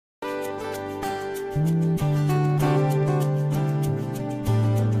Praise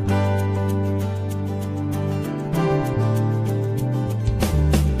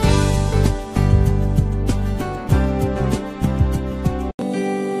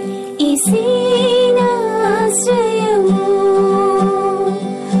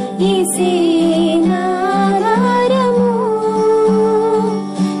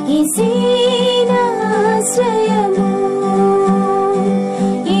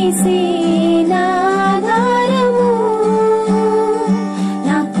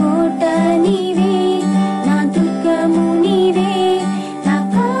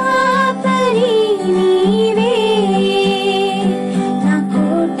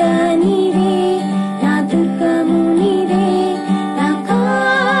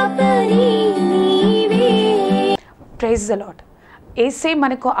the lord. ఏసే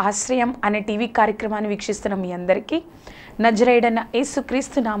మనకు ఆశ్రయం అనే టీవీ కార్యక్రమాన్ని వీక్షిస్తున్న మీ అందరికీ నజరేయుడైన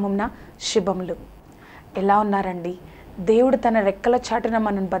యేసుక్రీస్తు నామమున శుభములు. ఎలా ఉన్నారండి? దేవుడు తన రెక్కల చాటున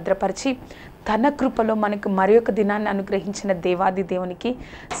మనను భద్రపరిచి తన కృపలో మనకు మరి ఒక దినాన్ని అనుగ్రహించిన దేవాది దేవునికి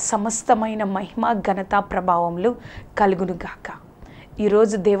సమస్తమైన మహిమ ఘనత ప్రభావములు కలుగునుగాక.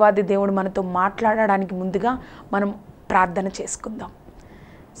 ఈరోజు దేవాది దేవుడు మనతో మాట్లాడడానికి ముందుగా మనం ప్రార్థన చేసుకుందాం.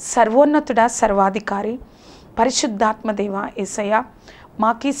 సర్వోన్నతుడా, సర్వాధికారి, పరిశుద్ధాత్మదేవ యేసయ్య,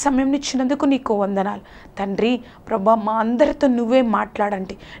 మాకు ఈ సమయం ఇచ్చినందుకు నీకు వందనాలు తండ్రి. ప్రభా, మా అందరితో నువ్వే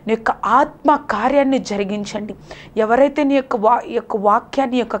మాట్లాడండి, నీ యొక్క ఆత్మ కార్యాన్ని జరిగించండి. ఎవరైతే నీ యొక్క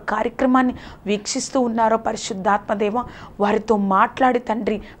వాక్యాన్ని యొక్క కార్యక్రమాన్ని వీక్షిస్తూ ఉన్నారో పరిశుద్ధాత్మదేవ, వారితో మాట్లాడి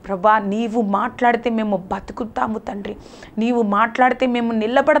తండ్రి. ప్రభా, నీవు మాట్లాడితే మేము బతుకుతాము తండ్రి, నీవు మాట్లాడితే మేము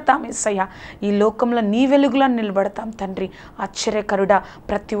నిలబడతాం యేసయ్య. ఈ లోకంలో నీ వెలుగులో నిలబడతాం తండ్రి. ఆశ్చర్యకరుడా,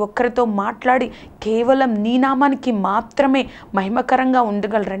 ప్రతి ఒక్కరితో మాట్లాడి కేవలం నీ నామానికి మాత్రమే మహిమకరంగా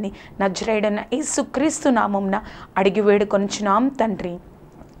ఉండగలరని నజరేయుడైన యేసుక్రీస్తు నామమున అడిగి వేడుకొనుచున్నాం తండ్రి,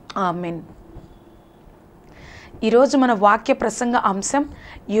 ఆమెన్. ఈరోజు మన వాక్య ప్రసంగ అంశం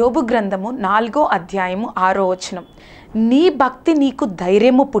యోబు గ్రంథము 4వ అధ్యాయము 6వ వచనం. నీ భక్తి నీకు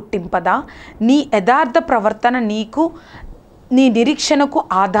ధైర్యము పుట్టింపదా? నీ యథార్థ ప్రవర్తన నీ నిరీక్షణకు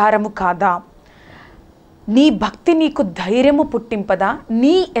ఆధారము కాదా? నీ భక్తి నీకు ధైర్యము పుట్టింపదా?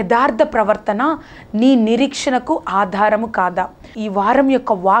 నీ యథార్థ ప్రవర్తన నీ నిరీక్షణకు ఆధారము కాదా? ఈ వారం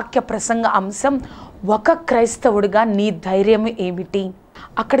యొక్క వాక్య ప్రసంగ అంశం, ఒక క్రైస్తవుడిగా నీ ధైర్యం ఏమిటి?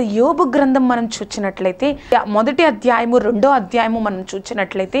 అక్కడ యోబు గ్రంథం మనం చూచినట్లయితే, మొదటి అధ్యాయము 2వ అధ్యాయము మనం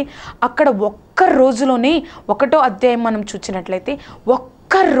చూచినట్లయితే, అక్కడ ఒక్క రోజులోనే 1వ అధ్యాయం మనం చూచినట్లయితే ఒక్క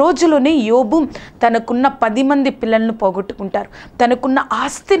రోజులోనే యోబు తనకున్న 10 మంది పిల్లలను పోగొట్టుకుంటారు, తనకున్న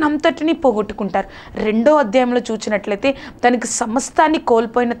ఆస్తిని అంతటిని పోగొట్టుకుంటారు. 2వ అధ్యాయంలో చూసినట్లయితే తనకి సమస్తాన్ని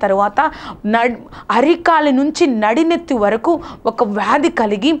కోల్పోయిన తర్వాత అరికాలి నుంచి నడినెత్తి వరకు ఒక వ్యాధి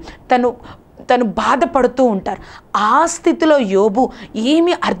కలిగి తను బాధపడుతూ ఉంటారు. ఆ స్థితిలో యోబు,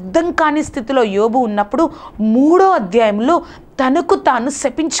 ఏమి అర్థం కాని స్థితిలో యోబు ఉన్నప్పుడు 3వ అధ్యాయంలో తనకు తాను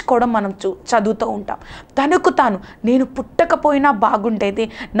శపించుకోవడం మనం చదువుతూ ఉంటాం. తనకు తాను, నేను పుట్టకపోయినా బాగుండేది,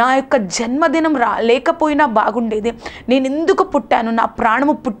 నా యొక్క జన్మదినం లేకపోయినా బాగుండేది, నేను ఎందుకు పుట్టాను, నా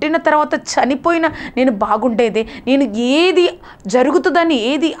ప్రాణము పుట్టిన తర్వాత చనిపోయినా నేను బాగుండేది, నేను ఏది జరుగుతుందని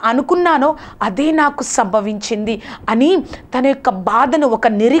ఏది అనుకున్నానో అదే నాకు సంభవించింది అని తన యొక్క బాధను, ఒక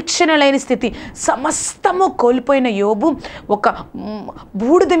నిరీక్షణ లేని స్థితి, సమస్తము కోల్పోయిన యోబు ఒక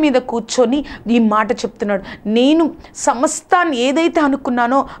బూడిద మీద కూర్చొని ఈ మాట చెప్తున్నాడు. నేను సమస్తాన్ని ఏదైతే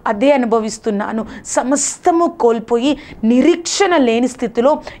అనుకున్నానో అదే అనుభవిస్తున్నాను, సమస్తము కోల్పోయి నిరీక్షణ లేని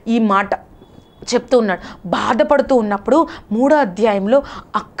స్థితిలో ఈ మాట చెప్తూ ఉన్నాడు. బాధపడుతూ ఉన్నప్పుడు 3వ అధ్యాయంలో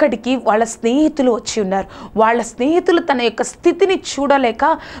అక్కడికి వాళ్ళ స్నేహితులు వచ్చి ఉన్నారు. వాళ్ళ స్నేహితులు తన యొక్క స్థితిని చూడలేక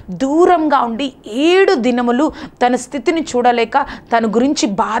దూరంగా ఉండి 7 దినములు తన స్థితిని చూడలేక తన గురించి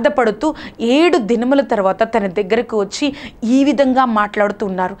బాధపడుతూ 7 దినముల తర్వాత తన దగ్గరకు వచ్చి ఈ విధంగా మాట్లాడుతూ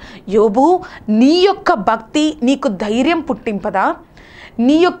ఉన్నారు. యోబు, నీ యొక్క భక్తి నీకు ధైర్యం పుట్టింపదా?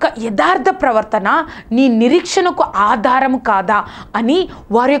 నీ యొక్క యథార్థ ప్రవర్తన నీ నిరీక్షణకు ఆధారము కాదా అని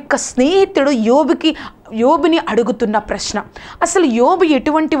వారి యొక్క స్నేహితుడు యోబుని అడుగుతున్న ప్రశ్న. అసలు యోబు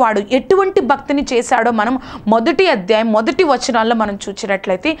ఎటువంటి వాడు, ఎటువంటి భక్తిని చేశాడో మనం మొదటి అధ్యాయం 1వ వచనాల్లో మనం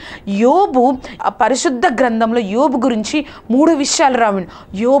చూసినట్లయితే, యోబు పరిశుద్ధ గ్రంథంలో యోబు గురించి 3 విషయాలు రావు.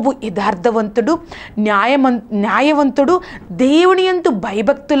 యోబు యథార్థవంతుడు, న్యాయవంతుడు, దేవుని యందు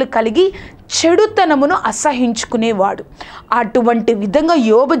భయభక్తులు కలిగి చెడుతనమును అసహించుకునేవాడు. అటువంటి విధంగా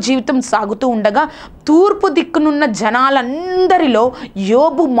యోబు జీవితం సాగుతూ ఉండగా తూర్పు దిక్కునున్న జనాలందరిలో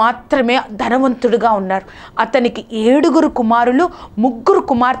యోబు మాత్రమే ధనవంతుడుగా ఉన్నారు. అతనికి 7 కుమారులు, 3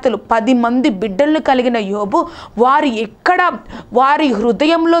 కుమార్తెలు, 10 మంది బిడ్డలను కలిగిన యోబు వారి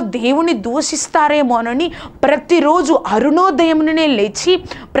హృదయంలో దేవుని దూషిస్తారేమోనని ప్రతిరోజు అరుణోదయమునే లేచి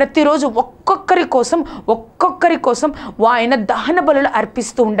ప్రతిరోజు ఒక్కొక్కరి కోసం ఆయన దహన బలులు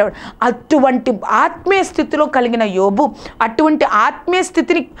అర్పిస్తూ ఉండేవాడు. అటువంటి ఆత్మీయ స్థితిలో కలిగిన యోబు, అటువంటి ఆత్మీయ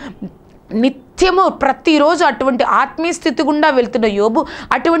స్థితిని నిత్యము ప్రతిరోజు అటువంటి ఆత్మీయ స్థితి గుండా వెళ్తున్న యోబు,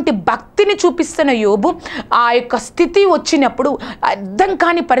 అటువంటి భక్తిని చూపిస్తున్న యోబు, ఆ యొక్క స్థితి వచ్చినప్పుడు, అర్థం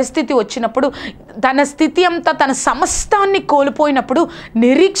కాని పరిస్థితి వచ్చినప్పుడు, తన స్థితి అంతా తన సమస్తాన్ని కోల్పోయినప్పుడు,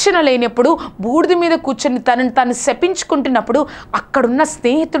 నిరీక్షణ లేనప్పుడు, బూడిద మీద కూర్చొని తను శపించుకుంటున్నప్పుడు అక్కడున్న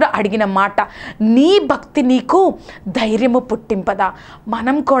స్నేహితుడు అడిగిన మాట, నీ భక్తి నీకు ధైర్యము పుట్టింపదా?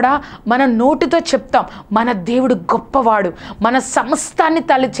 మనం కూడా మన నోటితో చెప్తాం, మన దేవుడు గొప్పవాడు, మన సమస్తాన్ని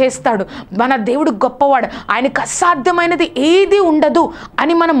చేస్తాడు, మన దేవుడు గొప్పవాడు, ఆయనకు అసాధ్యమైనది ఏది ఉండదు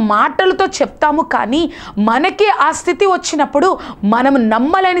అని మనం మాటలతో చెప్తాము. కానీ మనకే ఆ స్థితి వచ్చినప్పుడు మనం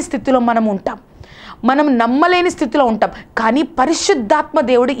నమ్మలేని స్థితిలో మనం ఉంటాం. కానీ పరిశుద్ధాత్మ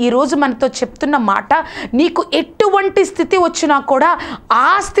దేవుడు ఈరోజు మనతో చెప్తున్న మాట, నీకు ఎటువంటి స్థితి వచ్చినా కూడా ఆ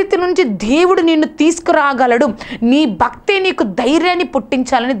స్థితి నుంచి దేవుడు నిన్ను తీసుకురాగలడు. నీ భక్తే నీకు ధైర్యాన్ని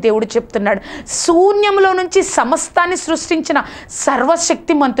పుట్టించాలని దేవుడు చెప్తున్నాడు. శూన్యంలో నుంచి సమస్తాన్ని సృష్టించిన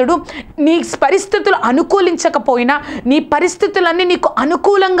సర్వశక్తిమంతుడు నీ పరిస్థితులు అనుకూలించకపోయినా, నీ పరిస్థితులన్నీ నీకు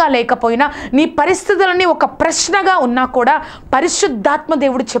అనుకూలంగా లేకపోయినా, నీ పరిస్థితులన్నీ ఒక ప్రశ్నగా ఉన్నా కూడా పరిశుద్ధాత్మ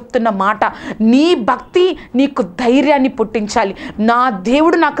దేవుడు చెప్తున్న మాట, నీ భక్తి నీకు ధైర్యాన్ని పుట్టించాలి. నా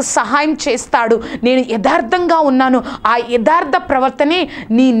దేవుడు నాకు సహాయం చేస్తాడు, నేను యథార్థంగా ఉన్నాను. ఆ యథార్థ ప్రవర్తనే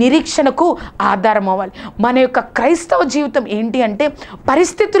నీ నిరీక్షణకు ఆధారం అవ్వాలి. మన యొక్క క్రైస్తవ జీవితం ఏంటి అంటే,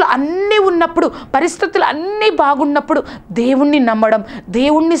 పరిస్థితులు అన్నీ ఉన్నప్పుడు, పరిస్థితులు అన్నీ బాగున్నప్పుడు దేవుణ్ణి నమ్మడం,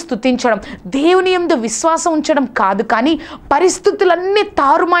 దేవుణ్ణి స్తుతించడం, దేవుని యందు విశ్వాసం ఉంచడం కాదు. కానీ పరిస్థితులన్నీ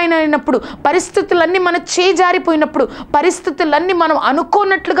తారుమారైనప్పుడు, పరిస్థితులన్నీ మన చేజారిపోయినప్పుడు, పరిస్థితులన్నీ మనం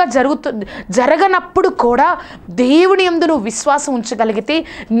అనుకోనట్లుగా జరగనప్పుడు కూడా దేవుని యందు నువ్వు విశ్వాసం ఉంచగలిగితే,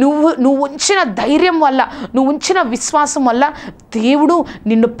 నువ్వు ఉంచిన ధైర్యం వల్ల, నువ్వు ఉంచిన విశ్వాసం వల్ల దేవుడు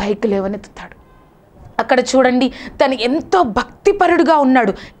నిన్ను పైకి లేవనెత్తుతాడు. అక్కడ చూడండి, తను ఎంతో భక్తిపరుడుగా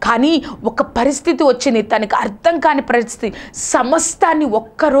ఉన్నాడు. కానీ ఒక పరిస్థితి వచ్చింది, తనకు అర్థం కాని పరిస్థితి. సమస్తాన్ని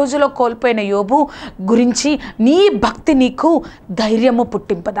ఒక్క రోజులో కోల్పోయిన యోబు గురించి, నీ భక్తి నీకు ధైర్యము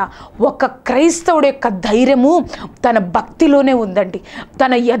పుట్టింపదా? ఒక క్రైస్తవుడు యొక్క ధైర్యము తన భక్తిలోనే ఉందండి.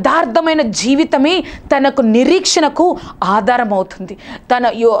 తన యథార్థమైన జీవితమే తనకు నిరీక్షణకు ఆధారం అవుతుంది.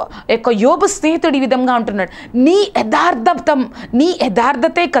 యోబు స్నేహితుడు ఈ విధంగా అంటున్నాడు, నీ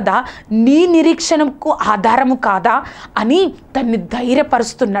యథార్థతే కదా నీ నిరీక్షణకు ఆధారము కాదా అని తన్ని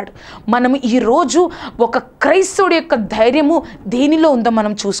ధైర్యపరుస్తున్నాడు. మనం ఈరోజు ఒక క్రైస్తవుడి యొక్క ధైర్యము దేనిలో ఉందో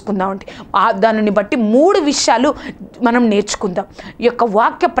మనం చూసుకుందామండి. దానిని బట్టి 3 విషయాలు మనం నేర్చుకుందాం. ఈ యొక్క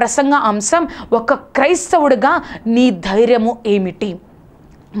వాక్య ప్రసంగ అంశం, ఒక క్రైస్తవుడిగా నీ ధైర్యము ఏమిటి?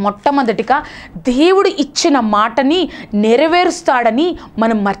 మొట్టమొదటిగా దేవుడు ఇచ్చిన మాటని నెరవేరుస్తాడని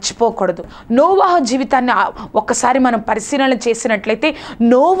మనం మర్చిపోకూడదు. నోవాహు జీవితాన్ని ఒక్కసారి మనం పరిశీలన చేసినట్లయితే,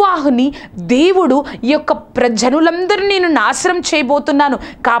 నోవాహుని దేవుడు ఈ యొక్క జనులందరినీ నేను నాశనం చేయబోతున్నాను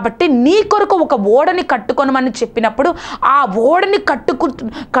కాబట్టి నీ కొరకు ఒక ఓడని కట్టుకొనమని చెప్పినప్పుడు, ఆ ఓడని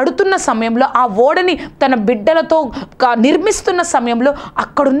కడుతున్న సమయంలో, ఆ ఓడని తన బిడ్డలతో నిర్మిస్తున్న సమయంలో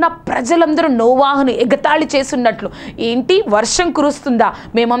అక్కడున్న ప్రజలందరూ నోవాహును ఎగతాళి చేస్తున్నట్లు, ఏంటి వర్షం కురుస్తుందా,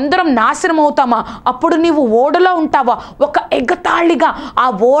 మేమందరం నాశనం అవుతామా, అప్పుడు నీవు ఓడలో ఉంటావా? ఒక ఎగతాళిగా ఆ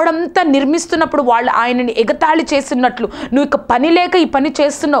ఓడంతా నిర్మిస్తున్నప్పుడు వాళ్ళు ఆయనని ఎగతాళి చేస్తున్నట్లు, నువ్వు ఇక పని లేక ఈ పని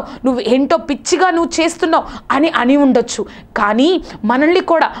చేస్తున్నావు, నువ్వు ఏంటో పిచ్చిగా నువ్వు చేస్తున్నావు అని ఉండొచ్చు. కానీ మనల్ని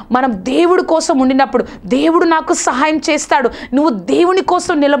కూడా, మనం దేవుడి కోసం ఉండినప్పుడు, దేవుడు నాకు సహాయం చేస్తాడు, నువ్వు దేవుని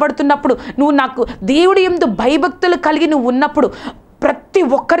కోసం నిలబడుతున్నప్పుడు, నువ్వు నాకు దేవుడి యందు భయభక్తులు కలిగి నువ్వు ఉన్నప్పుడు, ప్రతి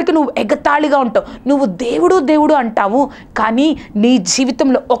ఒక్కరికి నువ్వు ఎగతాళిగా ఉంటావు. నువ్వు దేవుడు అంటావు, కానీ నీ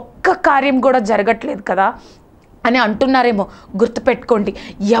జీవితంలో ఒక్క కార్యం కూడా జరగట్లేదు కదా అని అంటున్నారేమో. గుర్తుపెట్టుకోండి,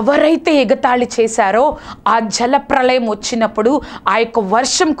 ఎవరైతే ఎగతాళి చేశారో ఆ జల ప్రళయం వచ్చినప్పుడు, ఆ యొక్క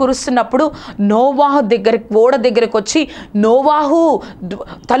వర్షం కురుస్తున్నప్పుడు నోవాహు ఓడ దగ్గరకు వచ్చి నోవాహు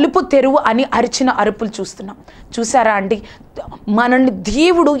తలుపు తెరువు అని అరిచిన అరుపులు చూసారా అండి? మనల్ని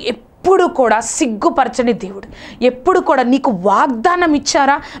దేవుడు ఎప్పుడు కూడా సిగ్గుపరచని దేవుడు. ఎప్పుడు కూడా నీకు వాగ్దానం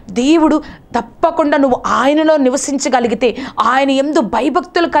ఇచ్చారా దేవుడు, తప్పకుండా నువ్వు ఆయనలో నివసించగలిగితే, ఆయన యందు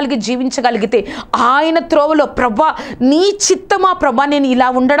భయభక్తులు కలిగి జీవించగలిగితే, ఆయన త్రోవలో ప్రభా నీ చిత్తమా, ప్రభా నేను ఇలా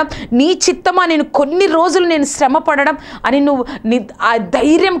ఉండడం, నీ చిత్తమా నేను కొన్ని రోజులు నేను శ్రమ పడడం అని నువ్వు ఆ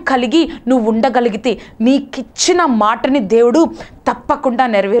ధైర్యం కలిగి నువ్వు ఉండగలిగితే, నీకిచ్చిన మాటని దేవుడు తప్పకుండా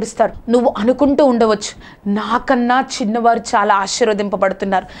నెరవేరుస్తాడు. నువ్వు అనుకుంటూ ఉండవచ్చు, నాకన్నా చిన్నవారు చాలా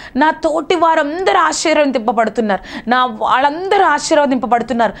ఆశీర్వదింపబడుతున్నారు, నా తోటి వారందరూ ఆశీర్వదింపబడుతున్నారు, వాళ్ళందరూ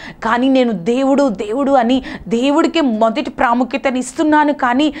ఆశీర్వదింపబడుతున్నారు, కానీ నేను దేవుడు అని దేవుడికి మొదటి ప్రాముఖ్యతని ఇస్తున్నాను,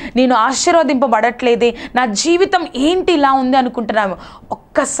 కానీ నేను ఆశీర్వదింపబడట్లేదే, నా జీవితం ఏంటి ఇలా ఉంది అనుకుంటున్నాము.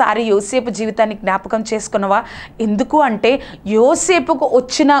 ఒక్కసారి యోసేపు జీవితాన్ని జ్ఞాపకం చేసుకున్నవా? ఎందుకు అంటే యోసేపుకు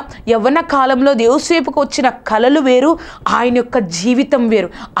వచ్చిన యవ్వన కాలంలో యోసేపుకు వచ్చిన కలలు వేరు, ఆయన యొక్క జీవితం వేరు.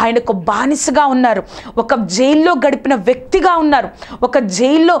 ఆయన ఒక బానిసగా ఉన్నారు, ఒక జైల్లో గడిపిన వ్యక్తిగా ఉన్నారు, ఒక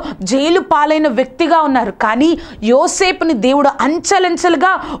జైలు పాలైన వ్యక్తిగా ఉన్నారు. కానీ యోసేపుని దేవుడు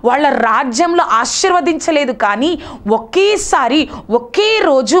అంచెలంచెలుగా వాళ్ళ రాజ్యంలో ఆశీర్వదించలేదు. కానీ ఒకేసారి ఒకే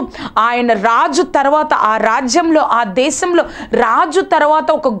రోజు ఆయన రాజు తర్వాత ఆ రాజ్యంలో ఆ దేశంలో రాజు తర్వాత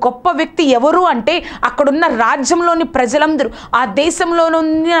ఒక గొప్ప వ్యక్తి ఎవరు అంటే అక్కడున్న రాజ్యంలోని ప్రజలందరూ ఆ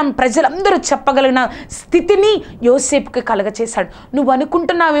దేశంలోని ప్రజలందరూ చెప్పగలిగిన స్థితిని యోసేపుకి కలగచేశాడు. నువ్వు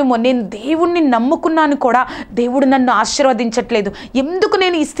అనుకుంటున్నావేమో నేను దేవుణ్ణి నమ్ముకున్నాను కూడా దేవుడు నన్ను ఆశీర్వదించట్లేదు, ఎందుకు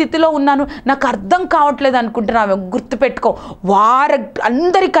నేను ఈ స్థితిలో ఉన్నాను నాకు అర్థం కావట్లేదు అనుకుంటున్నావేమో. గుర్తుపెట్టుకో,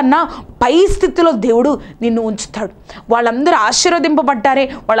 అందరికన్నా పై స్థితిలో దేవుడు నిన్ను ఉంచుతాడు. వాళ్ళందరూ ఆశీర్వదింపబడ్డారే,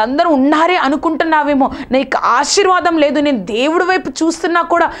 వాళ్ళందరూ ఉన్నారే అనుకుంటున్నావేమో. నీకు ఆశీర్వాదం లేదు, నేను దేవుడి వైపు చూస్తున్నా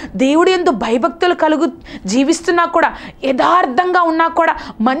కూడా, దేవుడి యందు భయభక్తులు జీవిస్తున్నా కూడా, యథార్థంగా ఉన్నా కూడా,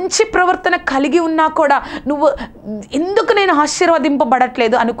 మంచి ప్రవర్తన కలిగి ఉన్నా కూడా నువ్వు ఎందుకు నేను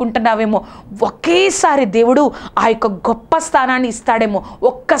ఆశీర్వదింపబడట్లేదు అనుకుంటున్నావేమో. ఒకేసారి దేవుడు ఆ యొక్క గొప్ప స్థానాన్ని ఇస్తాడేమో.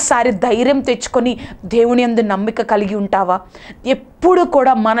 ఒక్కసారి ధైర్యం తెచ్చుకొని దేవుని యందు నమ్మిక కలిగి ఉంటావా? ఎప్పుడు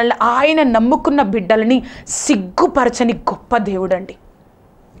కూడా మనల్ని ఆయన నమ్ముకున్న బిడ్డలని సిగ్గుపరచని గొప్ప దేవుడు అండి.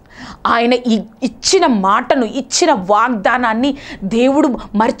 ఆయన ఇచ్చిన మాటను ఇచ్చిన వాగ్దానాన్ని దేవుడు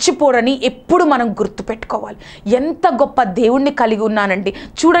మర్చిపోరని ఎప్పుడు మనం గుర్తుపెట్టుకోవాలి. ఎంత గొప్ప దేవుణ్ణి కలిగి ఉన్నానండి.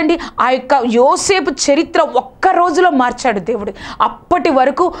 చూడండి, ఆ యొక్క యోసేపు చరిత్ర ఒక్క రోజులో మార్చాడు దేవుడు. అప్పటి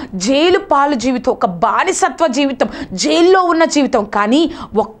వరకు జైలు పాలు జీవితం, ఒక బానిసత్వ జీవితం, జైల్లో ఉన్న జీవితం. కానీ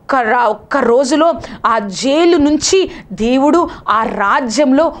ఒక్క రోజులో ఆ జైలు నుంచి దేవుడు ఆ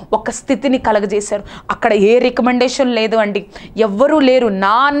రాజ్యంలో ఒక స్థితిని కలగజేశారు. అక్కడ ఏ రికమెండేషన్ లేదు అండి, ఎవ్వరూ లేరు,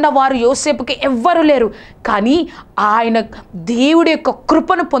 నా అన్నవారు యోసేపుకి ఎవ్వరు లేరు. కానీ ఆయన దేవుడి యొక్క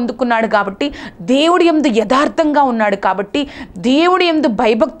కృపను పొందుకున్నాడు కాబట్టి, దేవుడి యందు యథార్థంగా ఉన్నాడు కాబట్టి, దేవుడి యందు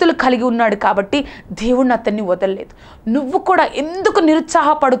భయభక్తులు కలిగి ఉన్నాడు కాబట్టి దేవుడిని అతన్ని వదలలేదు. నువ్వు కూడా ఎందుకు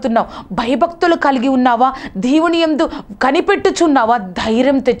నిరుత్సాహపడుతున్నావు? భయభక్తులు కలిగి ఉన్నావా? దేవుని యందు కనిపెట్టుచున్నావా?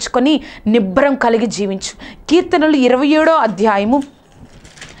 ధైర్యం తెచ్చుకొని నిబ్బరం కలిగి జీవించు. కీర్తనలు 27వ అధ్యాయము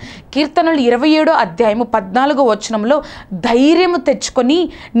 14వ వచనంలో ధైర్యము తెచ్చుకొని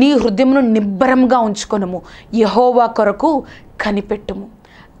నీ హృదయమును నిబ్బరంగా ఉంచుకొనుము, యెహోవా కొరకు కనిపెట్టుము.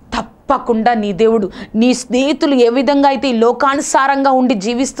 తప్పకుండా నీ దేవుడు, నీ స్నేహితులు ఏ విధంగా అయితే ఈ లోకానుసారంగా ఉండి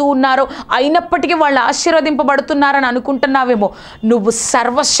జీవిస్తూ ఉన్నారో అయినప్పటికీ వాళ్ళు ఆశీర్వదింపబడుతున్నారని అనుకుంటున్నావేమో. నువ్వు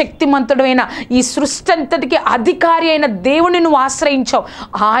సర్వశక్తిమంతుడైన ఈ సృష్టి అంతటికి అధికారి అయిన దేవుని నువ్వు ఆశ్రయించావు.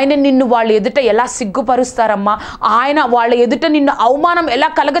 ఆయన నిన్ను వాళ్ళ ఎదుట ఎలా సిగ్గుపరుస్తారమ్మా? ఆయన వాళ్ళ ఎదుట నిన్ను అవమానం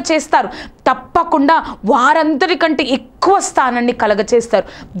ఎలా కలగచేస్తారు? తప్పకుండా వారందరికంటే ఎక్కువ స్థానాన్ని కలగచేస్తారు.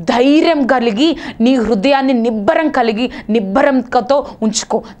 ధైర్యం కలిగి నీ హృదయాన్ని నిబ్బరంతో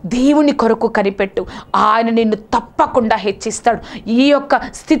ఉంచుకో. దేవుని కొరకు కనిపెట్టు, ఆయన నిన్ను తప్పకుండా హెచ్చిస్తాడు. ఈ యొక్క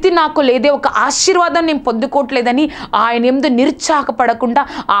స్థితి నాకు లేదే, ఒక ఆశీర్వాదం నేను పొందుకోవట్లేదని ఆయన యందు నిరుత్సాహపడకుండా,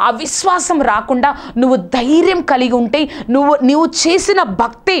 ఆ అవిశ్వాసం రాకుండా నువ్వు ధైర్యం కలిగి ఉంటే, నువ్వు చేసిన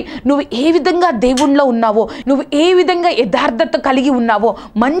భక్తి, నువ్వు ఏ విధంగా దేవుణ్ణిలో ఉన్నావో, నువ్వు ఏ విధంగా యథార్థత కలిగి ఉన్నావో,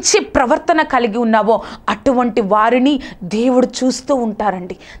 మంచి ప్రవర్తన కలిగి ఉన్నావో, అటువంటి వారిని దేవుడు చూస్తూ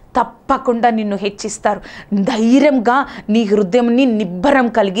ఉంటారండి. తప్పకుండా నిన్ను హెచ్చిస్తారు. ధైర్యంగా నీ హృదయంని నిబ్బరం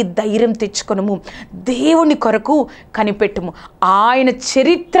కలిగి ధైర్యం తెచ్చుకొనుము, దేవుని కొరకు కనిపెట్టుము. ఆయన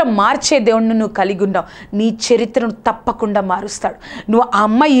చరిత్ర మార్చే దేవుణ్ణి నువ్వు కలిగి ఉన్నావు, నీ చరిత్రను తప్పకుండా మారుస్తాడు. నువ్వు ఆ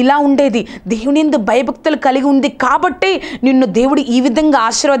అమ్మాయి ఇలా ఉండేది, దేవుని యందు భయభక్తులు కలిగి ఉంది కాబట్టే నిన్ను దేవుడు ఈ విధంగా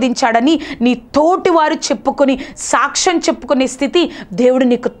ఆశీర్వదించాడని నీ తోటి వారు చెప్పుకొని సాక్ష్యం చెప్పుకునే స్థితి దేవుడు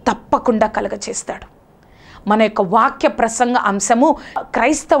నీకు తప్పకుండా కలగచేస్తాడు. మన యొక్క వాక్య ప్రసంగ అంశము,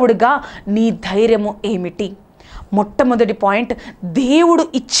 క్రైస్తవుడిగా నీ ధైర్యము ఏమిటి? మొట్టమొదటి పాయింట్, దేవుడు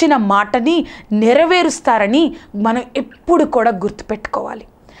ఇచ్చిన మాటని నెరవేరుస్తారని మనం ఎప్పుడు కూడా గుర్తుపెట్టుకోవాలి.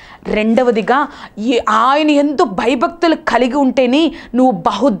 రెండవదిగా, ఆయన ఎంతో భయభక్తులు కలిగి ఉంటేనే నువ్వు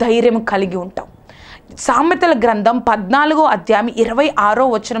బహుధైర్యం కలిగి ఉంటావు. సామెతల గ్రంథం 14వ అధ్యాయం 26వ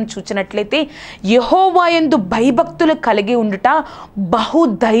వచనం చూసినట్లయితే, యెహోవా యందు భయభక్తులు కలిగి ఉండుట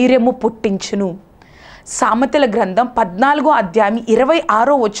బహుధైర్యము పుట్టించును. సామెతల గ్రంథం 14వ అధ్యాయం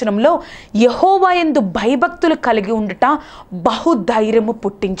 26వ వచనంలో యెహోవా యందు భయభక్తులు కలిగి ఉండుట బహుధైర్యము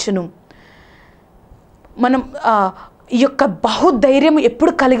పుట్టించును. మనం ఈ యొక్క బహుధైర్యం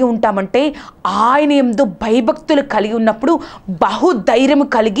ఎప్పుడు కలిగి ఉంటామంటే, ఆయన యందు భయభక్తులు కలిగి ఉన్నప్పుడు బహుధైర్యం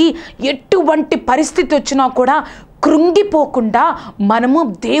కలిగి ఎటువంటి పరిస్థితి వచ్చినా కూడా కృంగిపోకుండా మనము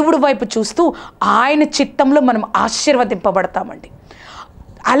దేవుడి వైపు చూస్తూ ఆయన చిత్తంలో మనం ఆశీర్వదింపబడతామండి.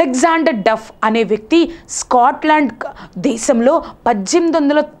 అలెగ్జాండర్ డఫ్ అనే వ్యక్తి స్కాట్లాండ్ దేశంలో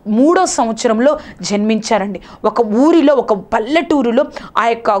 1803 సంవత్సరంలో జన్మించారండి. ఒక ఊరిలో, ఒక పల్లెటూరులో ఆ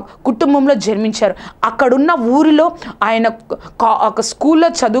యొక్క కుటుంబంలో జన్మించారు. అక్కడున్న ఊరిలో ఆయన ఒక స్కూల్లో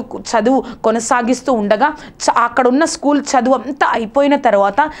చదువు కొనసాగిస్తూ ఉండగా అక్కడున్న స్కూల్ చదువు అంతా అయిపోయిన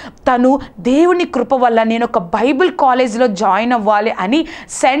తర్వాత తను దేవుని కృప వల్ల నేను ఒక బైబిల్ కాలేజ్లో జాయిన్ అవ్వాలి అని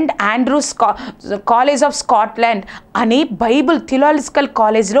Saint Andrews college of Scotland అని థియోలాజికల్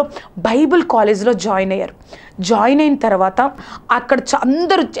బైబిల్ కాలేజ్లో జాయిన్ అయ్యారు. జాయిన్ అయిన తర్వాత అక్కడ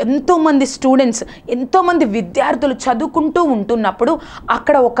అందరూ ఎంతోమంది స్టూడెంట్స్, ఎంతోమంది విద్యార్థులు చదువుకుంటూ ఉంటున్నప్పుడు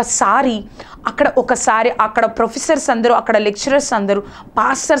అక్కడ ఒకసారి ప్రొఫెసర్స్ అందరూ, అక్కడ లెక్చరర్స్ అందరూ,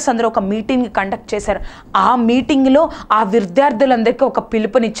 పాస్టర్స్ అందరూ ఒక మీటింగ్ కండక్ట్ చేశారు. ఆ మీటింగ్లో ఆ విద్యార్థులందరికీ ఒక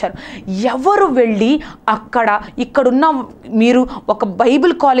పిలుపునిచ్చారు. ఎవరు వెళ్ళి ఇక్కడున్న మీరు ఒక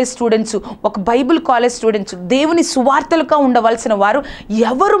బైబిల్ కాలేజ్ స్టూడెంట్స్ దేవుని సువార్తలుగా ఉండవలసిన వారు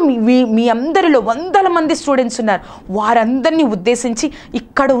ఎవరు మీ అందరిలో వందల మంది స్టూడెంట్స్ ఉన్నారు. వారందరినీ ఉద్దేశించి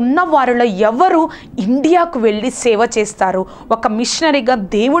ఇక్కడ ఉన్న వారిలో ఎవరు ఇండియాకు వెళ్ళి సేవ చేస్తారు, ఒక మిషనరీగా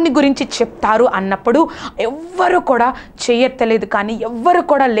దేవుని గురించి చెప్తారు అన్నప్పుడు ఎవ్వరు కూడా చేయెత్తలేదు, కానీ ఎవ్వరు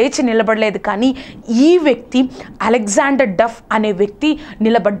కూడా లేచి నిలబడలేదు. కానీ ఈ వ్యక్తి అలెగ్జాండర్ డఫ్ అనే వ్యక్తి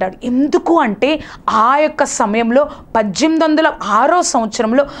నిలబడ్డాడు. ఎందుకు అంటే ఆ యొక్క సమయంలో 1806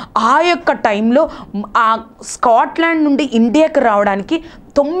 సంవత్సరంలో ఆ యొక్క టైంలో ఆ స్కాట్లాండ్ నుండి ఇండియాకు రావడానికి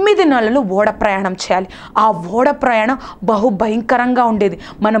 9 నెలలు ఓడ ప్రయాణం చేయాలి. ఆ ఓడ ప్రయాణం భయంకరంగా ఉండేది.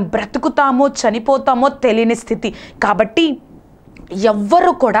 మనం బ్రతుకుతామో చనిపోతామో తెలియని స్థితి. కాబట్టి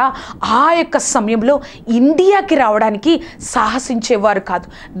ఎవ్వరు కూడా ఆ యొక్క సమయంలో ఇండియాకి రావడానికి సాహసించేవారు కాదు,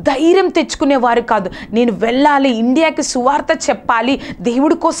 ధైర్యం తెచ్చుకునేవారు కాదు. నేను వెళ్ళాలి, ఇండియాకి సువార్త చెప్పాలి,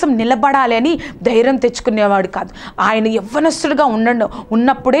 దేవుడి కోసం నిలబడాలి అని ధైర్యం తెచ్చుకునేవాడు కాదు. ఆయన యవ్వనస్తుడిగా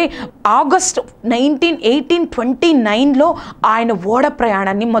ఉన్నప్పుడే ఆగస్ట్ 1829లో ఆయన ఓడ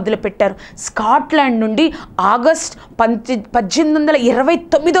ప్రయాణాన్ని మొదలుపెట్టారు. స్కాట్లాండ్ నుండి ఆగస్ట్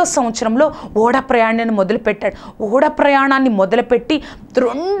 1829 సంవత్సరంలో ఓడ ప్రయాణాన్ని మొదలుపెట్టాడు. ఓడ ప్రయాణాన్ని మొదలుపెట్టి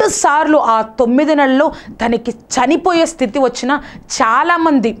 2 సార్లు ఆ 9 నెలల్లో తనకి చనిపోయే స్థితి వచ్చిన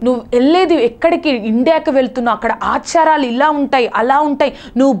చాలామంది, నువ్వు వెళ్ళేది ఎక్కడికి, ఇండియాకి వెళ్తున్నావు, అక్కడ ఆచారాలు ఇలా ఉంటాయి అలా ఉంటాయి,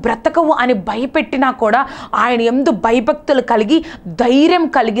 నువ్వు బ్రతకవు అని భయపెట్టినా కూడా ఆయన యందు భయభక్తులు కలిగి ధైర్యం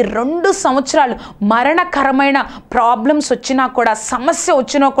కలిగి 2 సంవత్సరాలు మరణకరమైన ప్రాబ్లమ్స్ వచ్చినా కూడా, సమస్య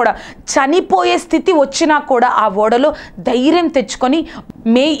వచ్చినా కూడా, చనిపోయే స్థితి వచ్చినా కూడా ఆ ఓడలో ధైర్యం తెచ్చుకొని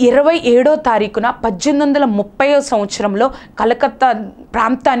మే 27వ తారీఖున 1830 సంవత్సరంలో కలకత్తా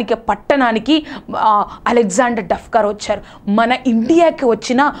ప్రాంతానికి, పట్టణానికి అలెగ్జాండర్ డఫ్ గారు వచ్చారు. మన ఇండియాకి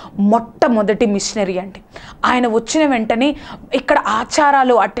వచ్చిన మొట్టమొదటి మిషనరీ అండి. ఆయన వచ్చిన వెంటనే ఇక్కడ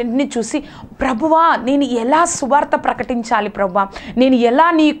ఆచారాలు అటెంటిని చూసి, ప్రభువా నేను ఎలా సువార్త ప్రకటించాలి ప్రభువా, నేను ఎలా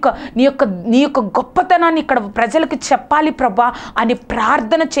నీ యొక్క గొప్పతనాన్ని ఇక్కడ ప్రజలకు చెప్పాలి ప్రభా అని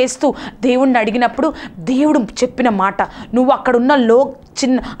ప్రార్థన చేస్తూ దేవుణ్ణి అడిగినప్పుడు దేవుడు చెప్పిన మాట, నువ్వు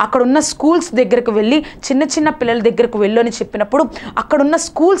అక్కడున్న స్కూల్స్ దగ్గరకు వెళ్ళి చిన్న పిల్లల దగ్గరకు వెళ్ళు అని చెప్పినప్పుడు అక్కడున్న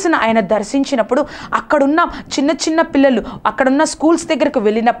స్కూల్స్ని ఆయన దర్శించినప్పుడు అక్కడున్న చిన్న పిల్లలు అక్కడున్న స్కూల్స్ దగ్గరకు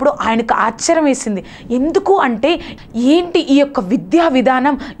వెళ్ళినప్పుడు ఆయనకు ఆశ్చర్యం వేసింది. ఎందుకు అంటే ఏంటి ఈ యొక్క విద్యా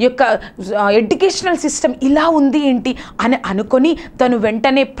విధానం, ఈ యొక్క ఎడ్యుకేషనల్ సిస్టమ్ ఇలా ఉంది ఏంటి అని అనుకొని తను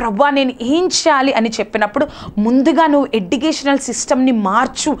వెంటనే ప్రభా నేను ఏం చేయాలి అని చెప్పినప్పుడు ముందుగా నువ్వు ఎడ్యుకేషనల్ సిస్టమ్ని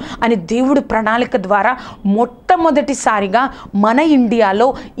మార్చు అని దేవుడు ప్రణాళిక ద్వారా మొట్టమొదటిసారిగా మన ఇండియాలో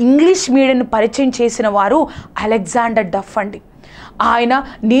ఇంగ్లీష్ మీడియంను పరిచయం చేసిన వారు అలెగ్జాండర్ డఫ్ అండి.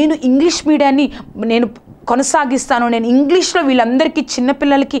 నేను ఇంగ్లీష్ మీడియాన్ని కొనసాగిస్తాను, నేను ఇంగ్లీష్లో వీళ్ళందరికీ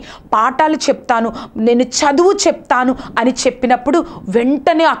చిన్నపిల్లలకి పాఠాలు చెప్తాను, నేను చదువు చెప్తాను అని చెప్పినప్పుడు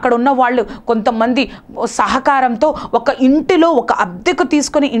వెంటనే అక్కడ ఉన్న వాళ్ళు కొంతమంది సహకారంతో ఒక అద్దెకు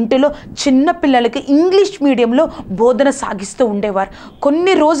తీసుకొని ఇంటిలో చిన్నపిల్లలకి ఇంగ్లీష్ మీడియంలో బోధన సాగిస్తూ ఉండేవారు.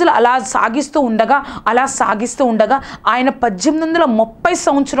 కొన్ని రోజులు అలా సాగిస్తూ ఉండగా ఆయన 1830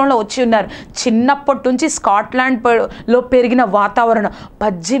 సంవత్సరంలో వచ్చి ఉన్నారు. చిన్నప్పటి నుంచి స్కాట్లాండ్లో పెరిగిన వాతావరణం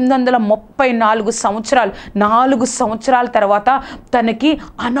 1834 సంవత్సరాలు 4 సంవత్సరాల తర్వాత తనకి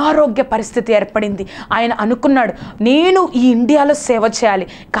అనారోగ్య పరిస్థితి ఏర్పడింది. ఆయన అనుకున్నాడు, నేను ఈ ఇండియాలో సేవ చేయాలి,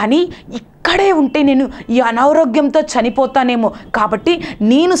 కానీ ఇక్కడే ఉంటే నేను ఈ అనారోగ్యంతో చనిపోతానేమో, కాబట్టి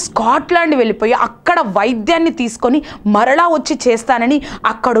నేను స్కాట్లాండ్ వెళ్ళిపోయి అక్కడ వైద్యాన్ని తీసుకొని మరలా వచ్చి చేస్తానని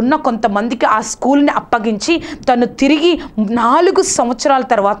అక్కడున్న కొంతమందికి ఆ స్కూల్ని అప్పగించి తను తిరిగి 4 సంవత్సరాల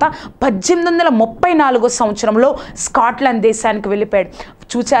తర్వాత 1834 సంవత్సరంలో స్కాట్లాండ్ దేశానికి వెళ్ళిపోయాడు.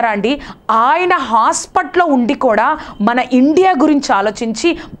 చూచారా అండి, ఆయన హాస్పిటల్లో ఉండి కూడా మన ఇండియా గురించి ఆలోచించి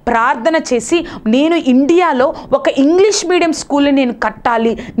ప్రార్థన చేసి నేను ఇండియాలో ఒక ఇంగ్లీష్ మీడియం స్కూల్ని నేను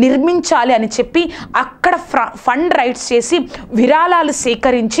కట్టాలి, నిర్మించాలి అని చెప్పి అక్కడ ఫండ్ రైట్స్ చేసి విరాళాలు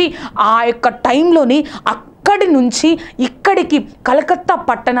సేకరించి ఆ యొక్క టైంలోని అక్కడి నుంచి ఇక్కడికి కలకత్తా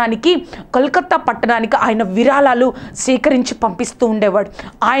పట్టణానికి ఆయన విరాళాలు సేకరించి పంపిస్తూ ఉండేవాడు.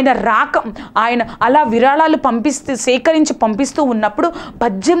 ఆయన అలా విరాళాలు సేకరించి పంపిస్తూ ఉన్నప్పుడు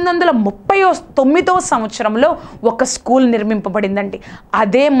 1839వ సంవత్సరంలో ఒక స్కూల్ నిర్మింపబడిందండి.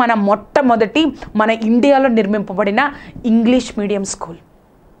 అదే మొట్టమొదటి మన ఇండియాలో నిర్మింపబడిన ఇంగ్లీష్ మీడియం స్కూల్.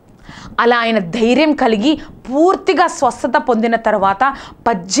 అలా ఆయన ధైర్యం కలిగి పూర్తిగా స్వస్థత పొందిన తర్వాత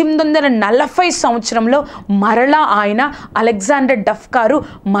 1840 సంవత్సరంలో మరలా ఆయన అలెగ్జాండర్ డఫ్ గారు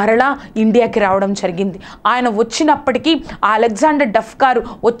మరలా ఇండియాకి రావడం జరిగింది. ఆయన వచ్చినప్పటికీ అలెగ్జాండర్ డఫ్ గారు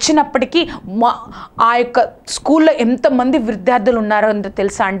వచ్చినప్పటికీ ఆ యొక్క స్కూల్లో ఎంతమంది విద్యార్థులు ఉన్నారో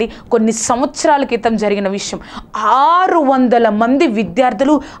తెలుసా అండి? కొన్ని సంవత్సరాల క్రితం జరిగిన విషయం. 600 మంది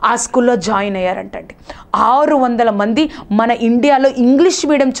విద్యార్థులు ఆ స్కూల్లో జాయిన్ అయ్యారంటండి. 600 మంది మన ఇండియాలో ఇంగ్లీష్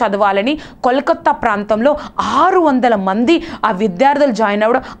మీడియం చదవాలని కోల్కతా ప్రాంతంలో 600 మంది ఆ విద్యార్థులు జాయిన్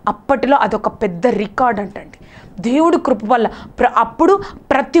అవ్వడం అప్పటిలో అదొక పెద్ద రికార్డ్ అంటండి. దేవుడు కృప వల్ల అప్పుడు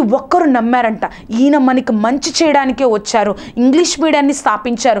ప్రతి ఒక్కరు నమ్మారంట, ఈయన మనకి మంచి చేయడానికే వచ్చారు, ఇంగ్లీష్ మీడియాన్ని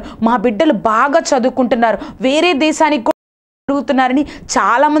స్థాపించారు, మా బిడ్డలు బాగా చదువుకుంటున్నారు, వేరే దేశానికి జరుగుతున్నారని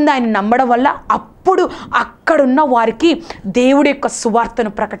చాలామంది ఆయన నమ్మడం వల్ల అప్పుడు అక్కడున్న వారికి దేవుడి యొక్క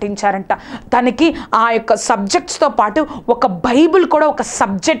సువార్తను ప్రకటించారంట. తనకి ఆ యొక్క సబ్జెక్ట్స్తో పాటు ఒక బైబిల్ కూడా ఒక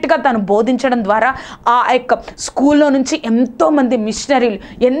సబ్జెక్ట్గా తను బోధించడం ద్వారా ఆ యొక్క స్కూల్లో నుంచి ఎంతోమంది మిషనరీలు,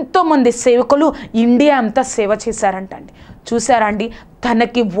 ఎంతోమంది సేవకులు ఇండియా అంతా సేవ చేశారంట అండి. చూసారా అండి?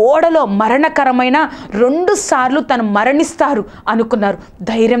 తనకి ఓడలో మరణకరమైన 2 సార్లు తను మరణిస్తారు అనుకున్నారు,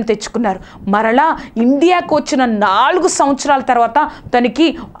 ధైర్యం తెచ్చుకున్నారు. మరలా ఇండియాకు వచ్చిన 4 సంవత్సరాల తర్వాత తనకి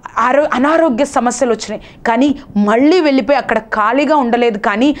అనారోగ్య సమస్యలు వచ్చినాయి. కానీ మళ్ళీ వెళ్ళిపోయి అక్కడ ఖాళీగా ఉండలేదు.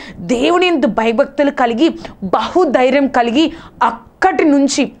 కానీ దేవుని యందు భయభక్తులు కలిగి బహుధైర్యం కలిగి అక్కడి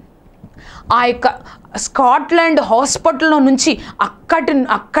నుంచి ఆ యొక్క స్కాట్లాండ్ హాస్పిటల్లో నుంచి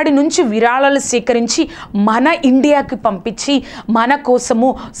అక్కడి నుంచి విరాళాలు సేకరించి మన ఇండియాకి పంపించి మన కోసము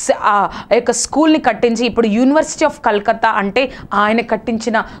ఆ యొక్క స్కూల్ని కట్టించి ఇప్పుడు యూనివర్సిటీ ఆఫ్ కలకత్తా అంటే ఆయన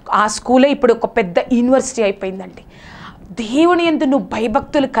కట్టించిన ఆ స్కూలే ఇప్పుడు ఒక పెద్ద యూనివర్సిటీ అయిపోయిందండి. దేవుని యందు నువ్వు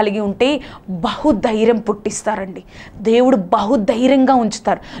భయభక్తులు కలిగి ఉంటే బహుధైర్యం పుట్టిస్తారండి. దేవుడు బహుధైర్యంగా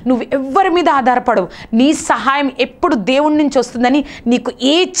ఉంచుతారు. నువ్వు ఎవ్వరి మీద ఆధారపడవు. నీ సహాయం ఎప్పుడు దేవుడి నుంచి వస్తుందని నీకు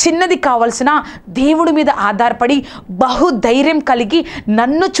ఏ చిన్నది కావాల్సినా దేవుడి మీద ఆధారపడి బహుధైర్యం కలిగి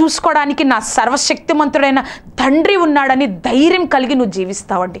నన్ను చూసుకోవడానికి నా సర్వశక్తిమంతుడైన తండ్రి ఉన్నాడని ధైర్యం కలిగి నువ్వు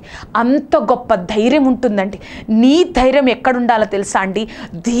జీవిస్తావండి. అంత గొప్ప ధైర్యం ఉంటుందండి. నీ ధైర్యం ఎక్కడుండాలో తెలుసా అండి?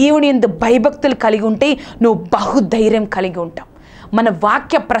 దేవుని యందు భయభక్తులు కలిగి ఉంటే నువ్వు బహుధైర్యం కలిగి ఉంటాం. మన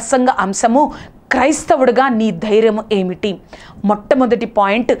వాక్య ప్రసంగ అంశము క్రైస్తవుడిగా నీ ధైర్యము ఏమిటి? మొట్టమొదటి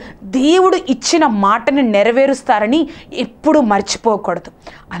పాయింట్, దేవుడు ఇచ్చిన మాటని నెరవేరుస్తారని ఎప్పుడూ మర్చిపోకూడదు.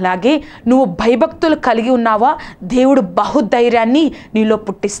 అలాగే నువ్వు భయభక్తులు కలిగి ఉన్నావా, దేవుడు బహుధైర్యాన్ని నీలో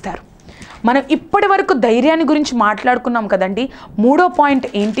పుట్టిస్తారు. మనం ఇప్పటి వరకు ధైర్యాన్ని గురించి మాట్లాడుకున్నాం కదండి. 3వ పాయింట్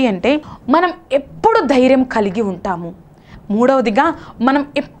ఏంటి అంటే మనం ఎప్పుడు ధైర్యం కలిగి ఉంటాము. 3వదిగా మనం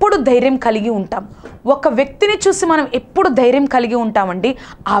ఎప్పుడు ధైర్యం కలిగి ఉంటాం. ఒక వ్యక్తిని చూసి మనం ఎప్పుడు ధైర్యం కలిగి ఉంటామండి.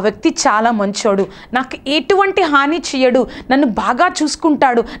 ఆ వ్యక్తి చాలా మంచోడు, నాకు ఎటువంటి హాని చేయడు, నన్ను బాగా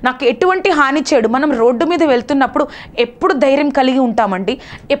చూసుకుంటాడు, నాకు ఎటువంటి హాని చేయడు. మనం రోడ్డు మీద వెళ్తున్నప్పుడు ఎప్పుడు ధైర్యం కలిగి ఉంటామండి,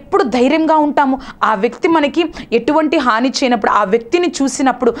 ఎప్పుడు ధైర్యంగా ఉంటాము. ఆ వ్యక్తి మనకి ఎటువంటి హాని చేయనప్పుడు, ఆ వ్యక్తిని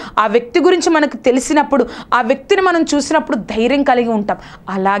చూసినప్పుడు, ఆ వ్యక్తి గురించి మనకు తెలిసినప్పుడు, ఆ వ్యక్తిని మనం చూసినప్పుడు ధైర్యం కలిగి ఉంటాం.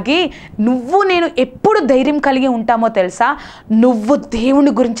 అలాగే నువ్వు నేను ఎప్పుడు ధైర్యం కలిగి ఉంటామో తెలుసా? నువ్వు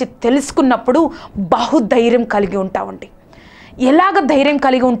దేవుని గురించి తెలుసుకున్నప్పుడు బహుధైర్యం కలిగి ఉంటావండి. ఎలాగ ధైర్యం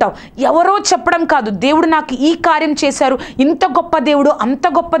కలిగి ఉంటావు? ఎవరో చెప్పడం కాదు, దేవుడు నాకు ఈ కార్యం చేశారు, ఇంత గొప్ప దేవుడు, అంత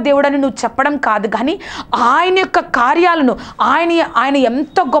గొప్ప దేవుడు అని నువ్వు చెప్పడం కాదు. కానీ ఆయన యొక్క కార్యాలను, ఆయన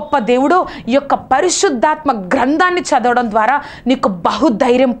ఎంత గొప్ప దేవుడో ఈ యొక్క పరిశుద్ధాత్మ గ్రంథాన్ని చదవడం ద్వారా నీకు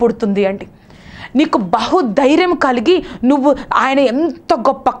బహుధైర్యం పుడుతుంది అండి. నీకు బహుధైర్యం కలిగి నువ్వు ఆయన ఎంత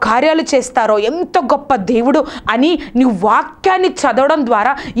గొప్ప కార్యాలు చేస్తారో, ఎంత గొప్ప దేవుడు అని నువ్వు వాక్యాన్ని చదవడం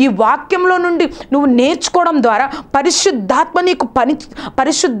ద్వారా, ఈ వాక్యంలో నుండి నువ్వు నేర్చుకోవడం ద్వారా పరిశుద్ధాత్మ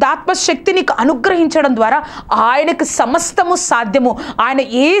శక్తి నీకు అనుగ్రహించడం ద్వారా ఆయనకు సమస్తము సాధ్యము, ఆయన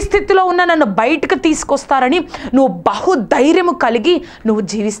ఏ స్థితిలో ఉన్నా నన్ను బయటకు తీసుకొస్తారని నువ్వు బహుధైర్యము కలిగి నువ్వు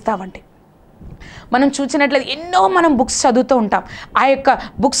జీవిస్తావండి. మనం చూసినట్లయితే ఎన్నో మనం బుక్స్ చదువుతూ ఉంటాం. ఆ యొక్క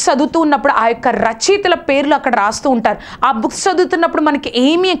బుక్స్ చదువుతూ ఉన్నప్పుడు ఆ యొక్క రచయితల పేర్లు అక్కడ రాస్తూ ఉంటారు. ఆ బుక్స్ చదువుతున్నప్పుడు మనకి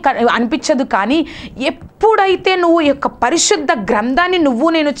ఏమీ అనిపించదు. కానీ ఎప్పుడైతే నువ్వు ఈ యొక్క పరిశుద్ధ గ్రంథాన్ని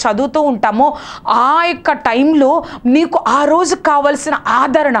నేను చదువుతూ ఉంటామో ఆ యొక్క టైంలో నీకు ఆ రోజు కావాల్సిన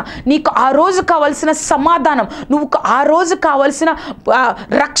ఆదరణ, నీకు ఆ రోజు కావాల్సిన సమాధానం, నువ్వు ఆ రోజు కావాల్సిన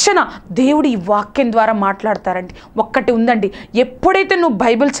రక్షణ దేవుడు ఈ వాక్యం ద్వారా మాట్లాడతారండి. ఒక్కటి ఉందండి, ఎప్పుడైతే నువ్వు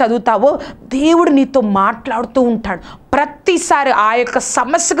బైబిల్ చదువుతావో దేవుడు నీతో మాట్లాడుతూ ఉంటాడు. ప్రతిసారి ఆ యొక్క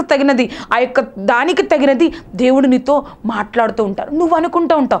సమస్యకు తగినది, ఆ యొక్క దానికి తగినది దేవుడు నీతో మాట్లాడుతూ ఉంటారు. నువ్వు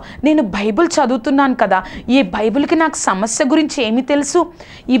అనుకుంటూ ఉంటావు, నేను బైబిల్ చదువుతున్నాను కదా, ఈ బైబిల్కి నాకు సమస్య గురించి ఏమి తెలుసు,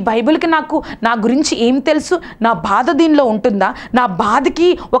 ఈ బైబిల్కి నాకు నా గురించి ఏమి తెలుసు, నా బాధ దీనిలో ఉంటుందా, నా బాధకి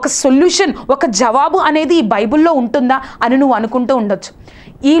ఒక సొల్యూషన్, ఒక జవాబు అనేది ఈ బైబిల్లో ఉంటుందా అని నువ్వు అనుకుంటూ ఉండొచ్చు.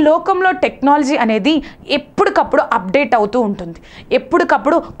 ఈ లోకంలో టెక్నాలజీ అనేది ఎప్పటికప్పుడు అప్డేట్ అవుతూ ఉంటుంది.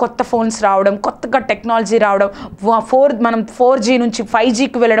 ఎప్పటికప్పుడు కొత్త ఫోన్స్ రావడం, కొత్తగా టెక్నాలజీ రావడం, మనం 4G నుంచి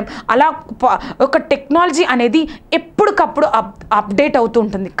 5Gకి వెళ్ళడం, అలా ఒక టెక్నాలజీ అనేది ఎప్పటికప్పుడు అప్డేట్ అవుతూ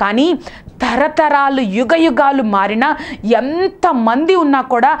ఉంటుంది. కానీ తరతరాలు యుగ యుగాలు మారినా ఎంతమంది ఉన్నా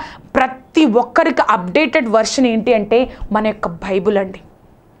కూడా ప్రతి ఒక్కరికి అప్డేటెడ్ వర్షన్ ఏంటి అంటే మన యొక్క బైబిల్ అండి.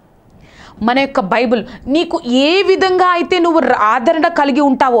 మన యొక్క బైబిల్ నీకు ఏ విధంగా అయితే నువ్వు ఆదరణ కలిగి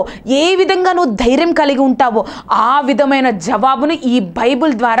ఉంటావో, ఏ విధంగా నువ్వు ధైర్యం కలిగి ఉంటావో, ఆ విధమైన జవాబును ఈ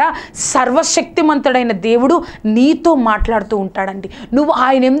బైబిల్ ద్వారా సర్వశక్తిమంతుడైన దేవుడు నీతో మాట్లాడుతూ ఉంటాడండి. నువ్వు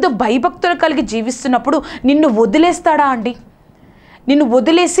ఆయన యందు భయభక్తులు కలిగి జీవిస్తున్నప్పుడు నిన్ను వదిలేస్తాడా అండి? నిన్ను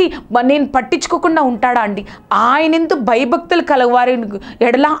వదిలేసి నేను పట్టించుకోకుండా ఉంటాడా అండి? ఆయన ఎందు భయభక్తులు కలవారి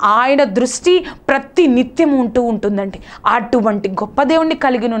ఎడల ఆయన దృష్టి ప్రతి నిత్యం ఉంటూ ఉంటుందండి. అటువంటి గొప్ప దేవుణ్ణి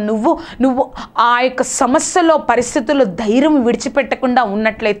కలిగిన నువ్వు ఆ యొక్క సమస్యలో పరిస్థితుల్లో ధైర్యం విడిచిపెట్టకుండా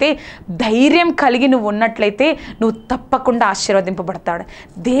ఉన్నట్లయితే, ధైర్యం కలిగి నువ్వు ఉన్నట్లయితే నువ్వు తప్పకుండా ఆశీర్వదింపబడతాడు.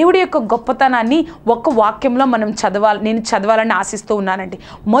 దేవుడి యొక్క గొప్పతనాన్ని ఒక వాక్యంలో నేను చదవాలని ఆశిస్తూ ఉన్నానండి.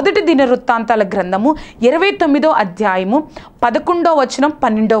 మొదటి దినవృత్తాంతాల గ్రంథము 29వ అధ్యాయము 11వ వచనం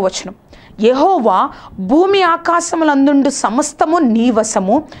 12వ వచనం. యెహోవా భూమి ఆకాశములందుండు సమస్తము నీ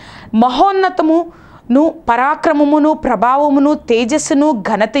వశము, మహోన్నతమును పరాక్రమమును ప్రభావమును తేజస్సును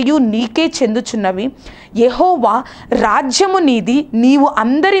ఘనతయు నీకే చెందుచున్నవి. యెహోవా రాజ్యము నీది, నీవు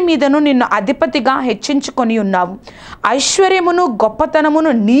అందరి మీదను నిన్ను అధిపతిగా హెచ్చించుకొని ఉన్నావు. ఐశ్వర్యమును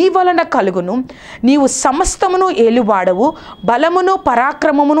గొప్పతనమును నీ వలన కలుగును. నీవు సమస్తమును ఏలువాడవు, బలమును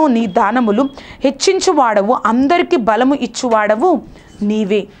పరాక్రమమును నీ దానములు హెచ్చించువాడవు, అందరికీ బలము ఇచ్చువాడవు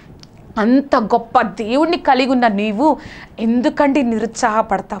నీవే. అంత గొప్ప దేవుడిని కలిగి ఉన్న నీవు ఎందుకంటే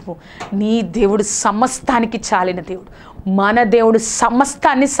నిరుత్సాహపడతావు? నీ దేవుడు సమస్తానికి చాలిన దేవుడు. మన దేవుడు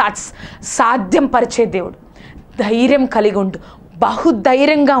సమస్తాన్ని సాధ్యం పరిచే దేవుడు. ధైర్యం కలిగి ఉండు,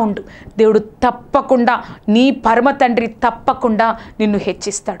 బహుధైర్యంగా ఉండు. దేవుడు తప్పకుండా, నీ పరమ తండ్రి తప్పకుండా నిన్ను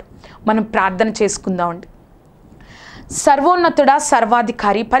హెచ్చిస్తాడు. మనం ప్రార్థన చేసుకుందామండి. సర్వోన్నతుడా,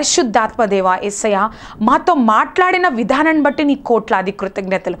 సర్వాధికారి, పరిశుద్ధాత్మదేవ యేసయ్య, మాతో మాట్లాడిన విధానాన్ని బట్టి నీ కోట్లాది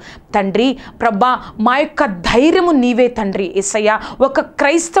కృతజ్ఞతలు తండ్రి. ప్రభా, మా యొక్క ధైర్యము నీవే తండ్రి. యేసయ్య, ఒక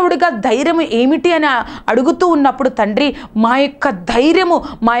క్రైస్తవుడిగా ధైర్యము ఏమిటి అని అడుగుతూ ఉన్నప్పుడు తండ్రి, మా యొక్క ధైర్యము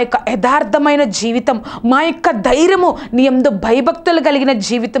మా యొక్క యథార్థమైన జీవితం, మా యొక్క ధైర్యము నీ యందు భయభక్తులు కలిగిన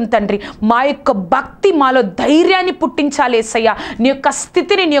జీవితం తండ్రి. మా యొక్క భక్తి మాలో ధైర్యాన్ని పుట్టించాలి యేసయ్య. నీ యొక్క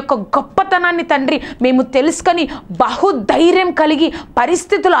స్థితిని, నీ యొక్క గొప్పతనాన్ని తండ్రి మేము తెలుసుకొని ధైర్యం కలిగి,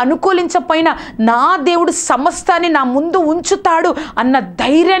 పరిస్థితులు అనుకూలించకపోయినా నా దేవుడు సమస్తాన్ని నా ముందు ఉంచుతాడు అన్న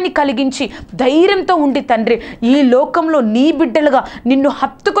ధైర్యాన్ని కలిగించి, ధైర్యంతో ఉండి తండ్రి ఈ లోకంలో నీ బిడ్డలుగా, నిన్ను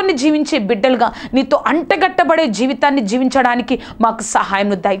హత్తుకొని జీవించే బిడ్డలుగా, నీతో అంటగట్టబడే జీవితాన్ని జీవించడానికి మాకు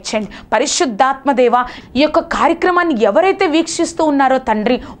సహాయం దయచేయండి. పరిశుద్ధాత్మదేవ, ఈ యొక్క కార్యక్రమాన్ని ఎవరైతే వీక్షిస్తూ ఉన్నారో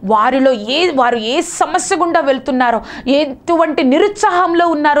తండ్రి, వారు ఏ సమస్య గుండా వెళ్తున్నారో, ఎటువంటి నిరుత్సాహంలో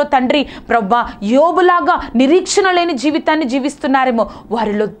ఉన్నారో తండ్రి, ప్రభా, యోబులాగా నిరీక్షణ లేని జీవితాన్ని జీవిస్తున్నారేమో,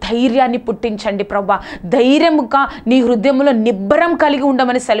 వారిలో ధైర్యాన్ని పుట్టించండి ప్రభా. ధైర్యముగా నీ హృదయంలో నిబ్బరం కలిగి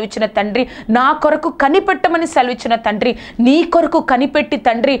ఉండమని సెలవిచ్చిన తండ్రి, నా కొరకు కనిపెట్టమని సెలవిచ్చిన తండ్రి, నీ కొరకు కనిపెట్టి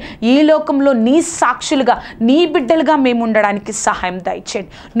తండ్రి ఈ లోకంలో నీ సాక్షులుగా, నీ బిడ్డలుగా మేము ఉండడానికి సహాయం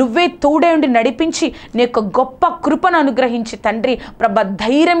దయచేయండి. నువ్వే తోడే ఉండి నడిపించి నీ యొక్క గొప్ప కృపను అనుగ్రహించి తండ్రి ప్రభా,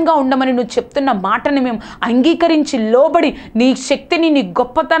 ధైర్యంగా ఉండమని నువ్వు చెప్తున్న మాటని మేము అంగీకరించి లోబడి నీ శక్తిని, నీ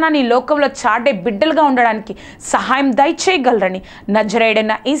గొప్పతనాన్ని లోకంలో చాటే బిడ్డలుగా ఉండడానికి సహాయం దయచేయగలరని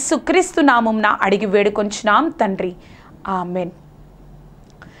నజరేయుడైన యేసుక్రీస్తు నామమున అడిగి వేడుకొంచున్నాం తండ్రి, ఆమెన్.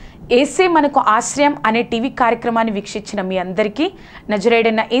 యేసే మనకు ఆశ్రయం అనే టీవీ కార్యక్రమాన్ని వీక్షించిన మీ అందరికీ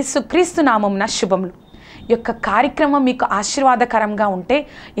నజరేయుడైన యేసుక్రీస్తు నామమున శుభములు. ఈ యొక్క కార్యక్రమం మీకు ఆశీర్వాదకరంగా ఉంటే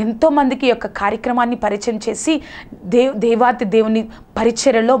ఎంతోమందికి ఈ యొక్క కార్యక్రమాన్ని పరిచయం చేసి దేవాతి దేవుని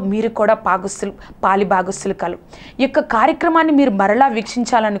పరిచర్యలో మీరు కూడా పాలి భాగస్తులు కలు. ఈ యొక్క కార్యక్రమాన్ని మీరు మరలా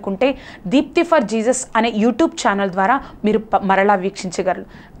వీక్షించాలనుకుంటే దీప్తి ఫర్ జీసస్ అనే యూట్యూబ్ ఛానల్ ద్వారా మీరు మరలా వీక్షించగలరు.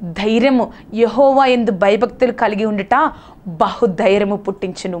 ధైర్యము, యెహోవా యందు భయభక్తులు కలిగి ఉండుట బహుధైర్యము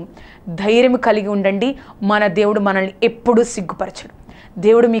పుట్టించును. ధైర్యము కలిగి ఉండండి. మన దేవుడు మనల్ని ఎప్పుడూ సిగ్గుపరచడు.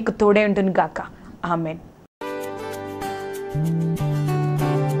 దేవుడు మీకు తోడే ఉంటుంది గాక. ఆమెన్.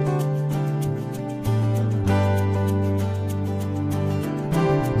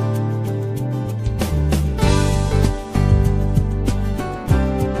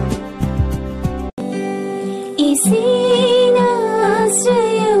 See